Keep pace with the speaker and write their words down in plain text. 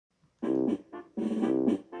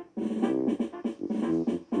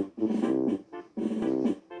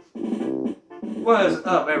What is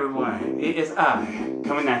up, everyone? It is I,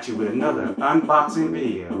 coming at you with another unboxing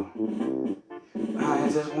video. I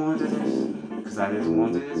just wanted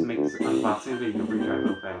to make this unboxing video for you guys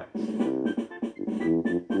real fast.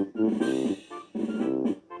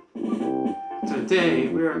 Today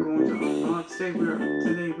we are going to unbox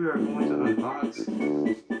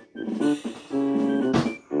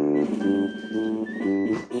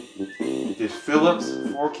this Philips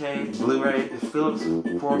 4K Blu-ray, this Philips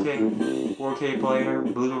 4K player,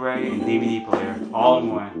 Blu-ray, and DVD player, all in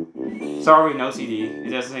one. Sorry, no CD. It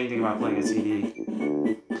doesn't say anything about playing a CD.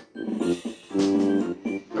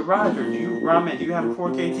 But Roger, do you have a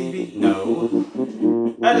 4K TV? No.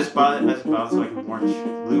 I just bought it so I can watch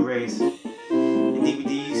Blu-rays and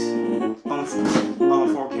DVDs on a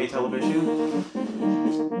 4K television.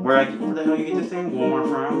 Where the hell you get this thing? Walmart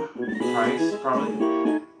from? Price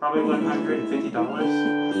probably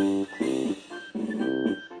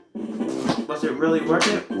 $150. Was it really worth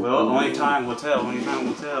it? Well, only time will tell.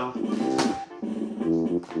 Let's see.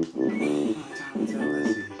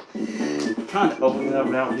 I'm trying to open it up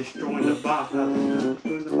without destroying the box.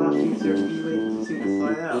 Destroying the box means there's easy to see it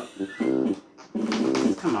slide out.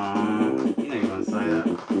 Come on. You know you're gonna slide out.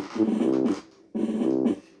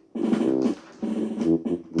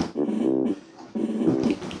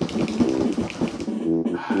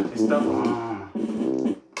 It's stuff on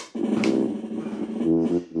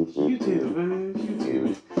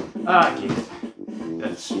YouTube. I get it.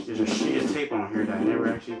 There's a sheet of tape on here that I never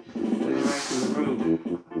actually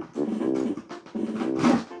removed.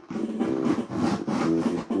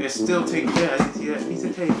 It's still taped there. I didn't see that piece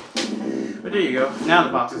of tape. But there you go. Now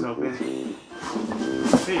the box is open.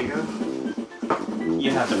 There you go.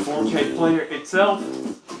 You have the 4K player itself.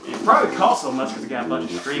 It probably costs so much because it got a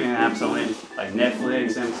bunch of streaming apps on it, like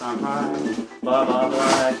Netflix, Amazon Prime, blah blah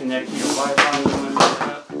blah. Connect to your Wi-Fi.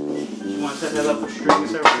 You want to set that up for streaming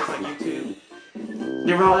services like YouTube.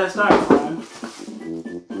 Get rid of all that styrofoam.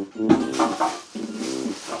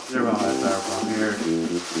 Get rid of all that styrofoam here.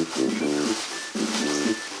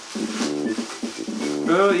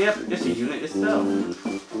 Oh, yep, it's the unit itself.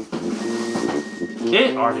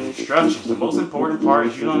 It are the instructions. The most important part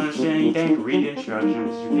is you don't understand anything, read the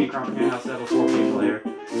instructions. You can't comprehend how to set up a 4K player.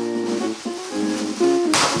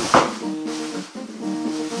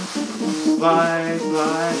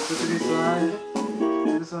 Slide, flippity slide.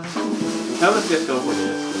 Now let's just go for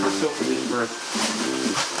this. Let's go for this first.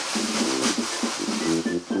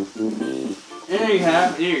 And there you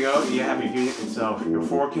go. You have your unit itself. Your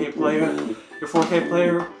 4K player.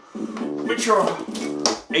 With your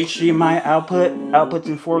HDMI outputs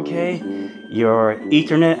in 4K. Your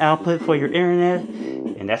Ethernet output for your internet.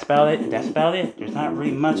 And that's about it. There's not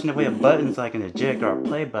really much in the way of buttons like an eject or a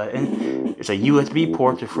play button. There's a USB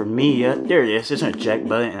port for media. There it is. There's an eject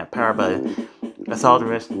button and a power button. That's all the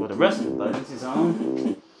rest of the buttons is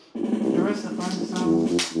on.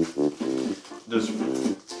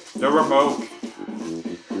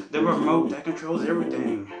 The remote that controls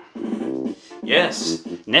everything. Yes,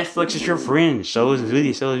 Netflix is your friend. So is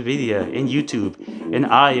video, and YouTube, and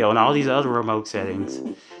audio, and all these other remote settings.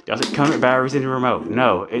 Does it come with batteries in the remote?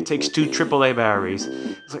 No, it takes 2 AAA batteries.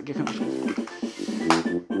 It's like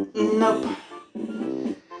nope.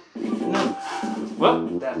 Well,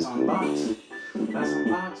 that's unboxed. I'm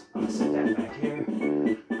gonna set that back here.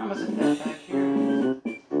 And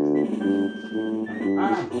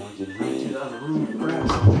I'm going to run to the other room and grab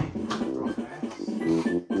something real fast.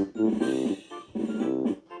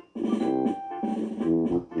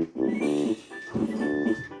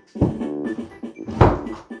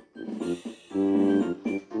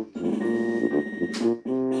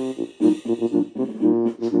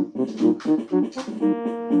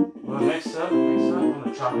 Well, next up on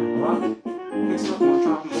the chopping block. Next up on the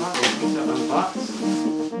chopping block, we have unboxed.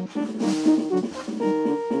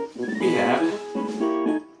 We have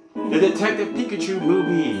the Detective Pikachu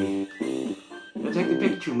movie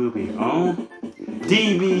on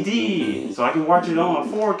DVD, so I can watch it on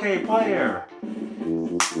a 4K player.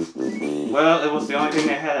 Well, it was the only thing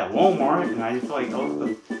they had at Walmart, and I just feel like,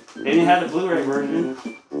 they didn't have the Blu-ray version.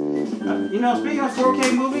 Speaking of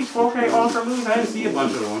 4K movies, 4K Ultra movies, I didn't see a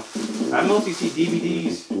bunch of them. I mostly see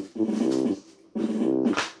DVDs.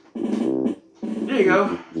 There you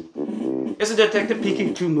go. It's a Detective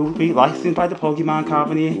Pikachu movie licensed by the Pokemon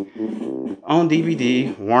Company on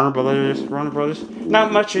DVD. Warner Brothers.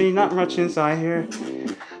 Not much inside here.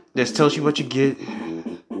 This tells you what you get.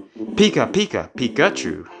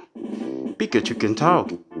 Pikachu. Pikachu can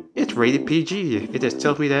talk. It's rated PG. It just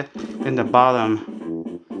tells me that in the bottom.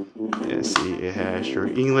 Let's see. It has your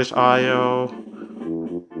English audio.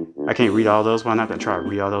 I can't read all those, but I'm not gonna try to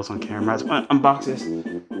read all those on camera. Let's unbox this.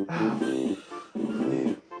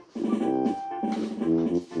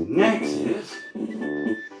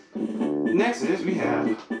 Next is we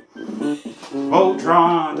have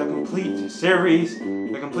Voltron, the complete series.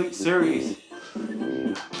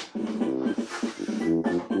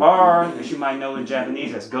 Or, as you might know in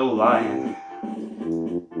Japanese, as Go Lion.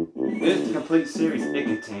 This is the complete series. It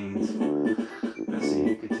contains. Let's see,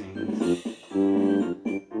 it contains.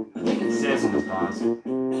 I think it says on the box.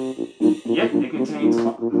 Yep, it contains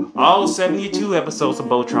all 72 episodes of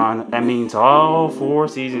Voltron. That means all 4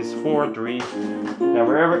 seasons, 4, 3, that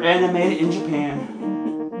were ever animated in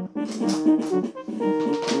Japan.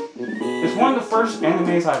 It's one of the first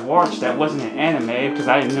animes I watched that wasn't an anime because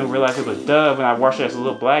I didn't realize it was dubbed when I watched it as a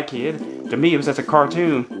little black kid. To me, it was just a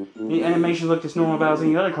cartoon. The animation looked as normal about as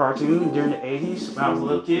any other cartoon during the 80s when I was a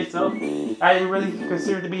little kid, so I didn't really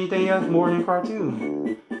consider it to be anything else more than a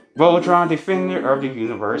cartoon. Voltron, Defender of the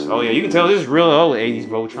Universe. Oh yeah, you can tell this is real old 80s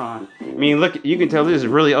Voltron. I mean, look, you can tell this is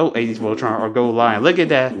really old 80s Voltron or Go Lion. Look at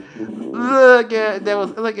that. Look at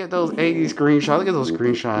those 80s screenshots. Look at those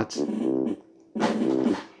screenshots.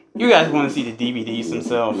 You guys want to see the DVDs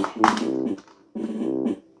themselves.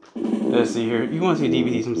 Let's see here. You want to see the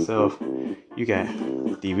DVDs themselves. You got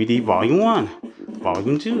DVD Volume 1,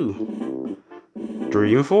 Volume 2,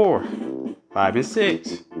 3 and 4, 5 and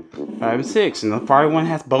 6, and the part 1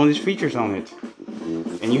 has bonus features on it.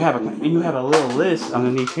 And you have a little list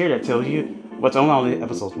underneath here that tells you what's on all the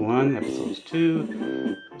episodes 1, episodes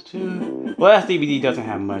 2. Well, that DVD doesn't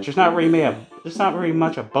have much. There's not very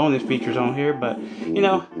much of bonus features on here, but you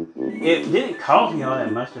know, it didn't cost me all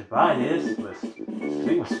that much to buy this. I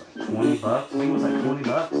think it was like $20. I think it was like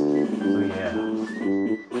 $20. So yeah.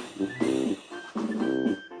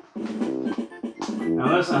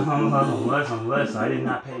 Unless I did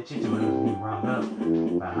not pay attention when it was being rounded up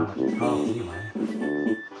about how much it cost anyway.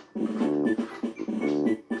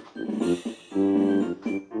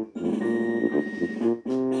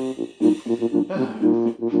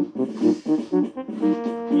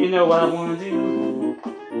 You know what I want to do?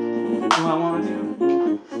 I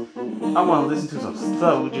want to listen to some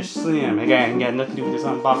Soulja Slim. It ain't got nothing to do with this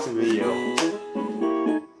unboxing video.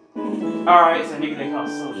 Alright, so nigga, they call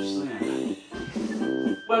Soulja Slim.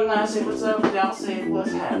 When I say what's up, y'all say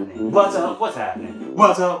what's happening. What's up, what's happening?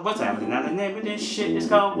 What's up, what's happening? Now the name of this shit is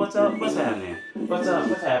called What's Up, What's Happening? What's up,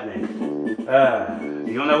 what's happening?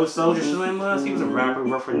 You don't know who Soulja Slim was? He was a rapper,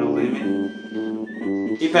 rough for no limit.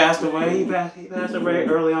 He passed away. He passed away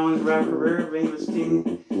early on in his rap career. When he was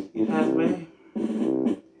 10, he passed away.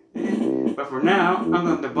 But for now, I'm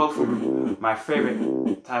going to vote for my favorite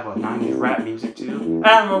type of 90s rap music to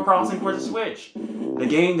Animal Crossing for the Switch. The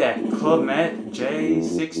game that Club Met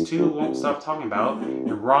J62 won't stop talking about,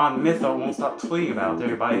 and Ron Mytho won't stop tweeting about.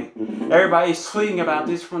 Everybody's tweeting about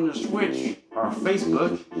this from the Switch or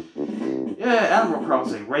Facebook. Yeah, Animal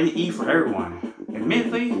Crossing, rated E for everyone.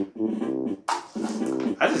 Admittedly,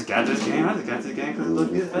 I just got this game because it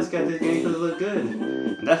looked good.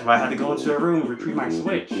 And that's why I had to go into a room and retrieve my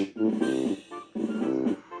Switch.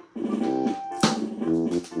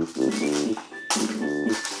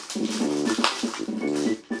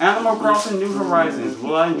 Animal Crossing New Horizons.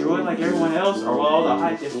 Will I enjoy it like everyone else, or will all the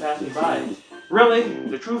hype just pass me by? Really,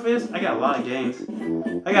 the truth is, I got a lot of games.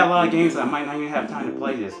 I might not even have time to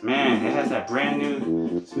play this. Man, it has that brand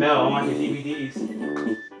new smell on your DVDs.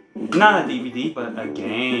 Not a DVD, but a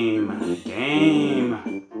game.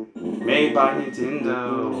 Made by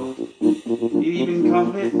Nintendo. It even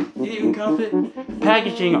comes with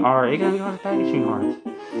packaging art. It got me all the packaging art.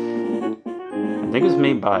 I think it was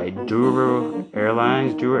made by Duro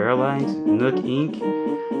Airlines, Nook Inc.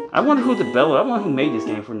 I wonder who made this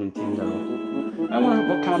game for Nintendo. I wonder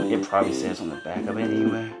what kind of, it probably says on the back of it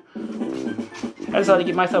anyway. I decided to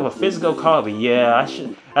get myself a physical copy. Yeah,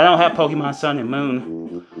 I don't have Pokemon Sun and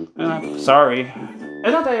Moon. Sorry.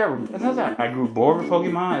 It's not that I grew bored with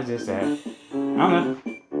Pokemon. It's just that I don't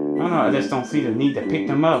know. I just don't see the need to pick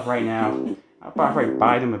them up right now. I'll probably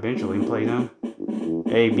buy them eventually and play them.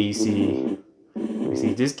 ABC.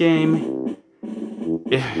 This game.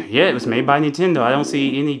 Yeah, it was made by Nintendo. I don't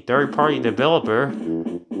see any third-party developer.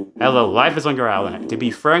 Hello, life is on your island. To be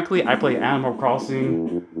frankly, I play Animal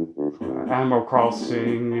Crossing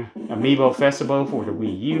Amiibo Festival for the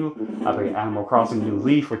Wii U. I played Animal Crossing New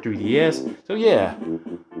Leaf for 3DS. So yeah,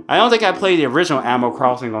 I don't think I played the original Animal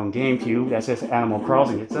Crossing on GameCube. That's just Animal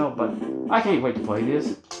Crossing itself, but I can't wait to play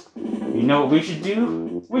this. You know what we should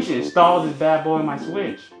do? We should install this bad boy on my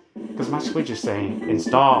Switch. Because my Switch is saying,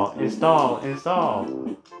 install.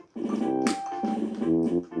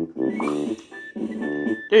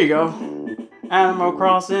 There you go. Animal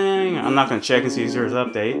Crossing. I'm not gonna check and see if there's an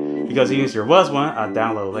update, because even if there was one, I'll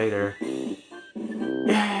download later.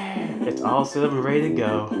 Yeah, it's all set up and ready to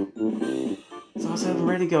go. It's all set up and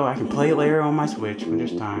ready to go. I can play it later on my Switch when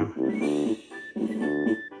there's time.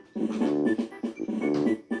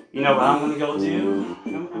 You know what I'm gonna go do?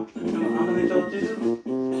 I'm gonna go do?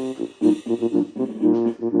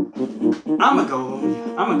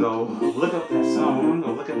 I'm gonna go look up that song. I'm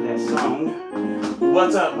gonna look up that song.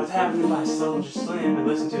 What's Up? What's Happening by Soulja Slim, and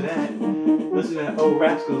listen to that. Listen to that old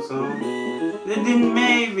Rap School song. Then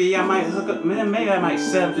maybe I might hook up. Maybe I might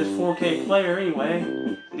set up this 4K player anyway.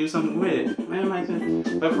 Do something with it. Maybe I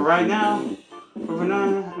might. But for right now,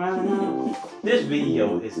 this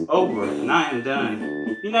video is over and I am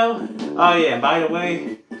done. You know? Oh yeah, by the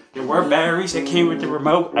way, there were batteries that came with the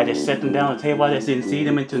remote. I just set them down on the table. I just didn't see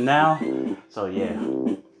them until now. So yeah.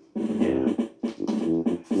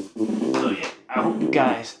 I hope you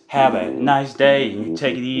guys have a nice day. You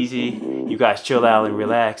take it easy. You guys chill out and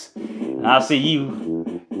relax. And I'll see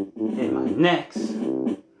you in my next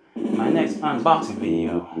unboxing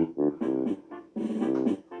video.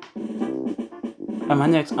 My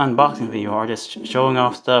next unboxing video, or just showing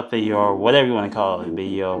off stuff video, or whatever you want to call it,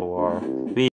 video, or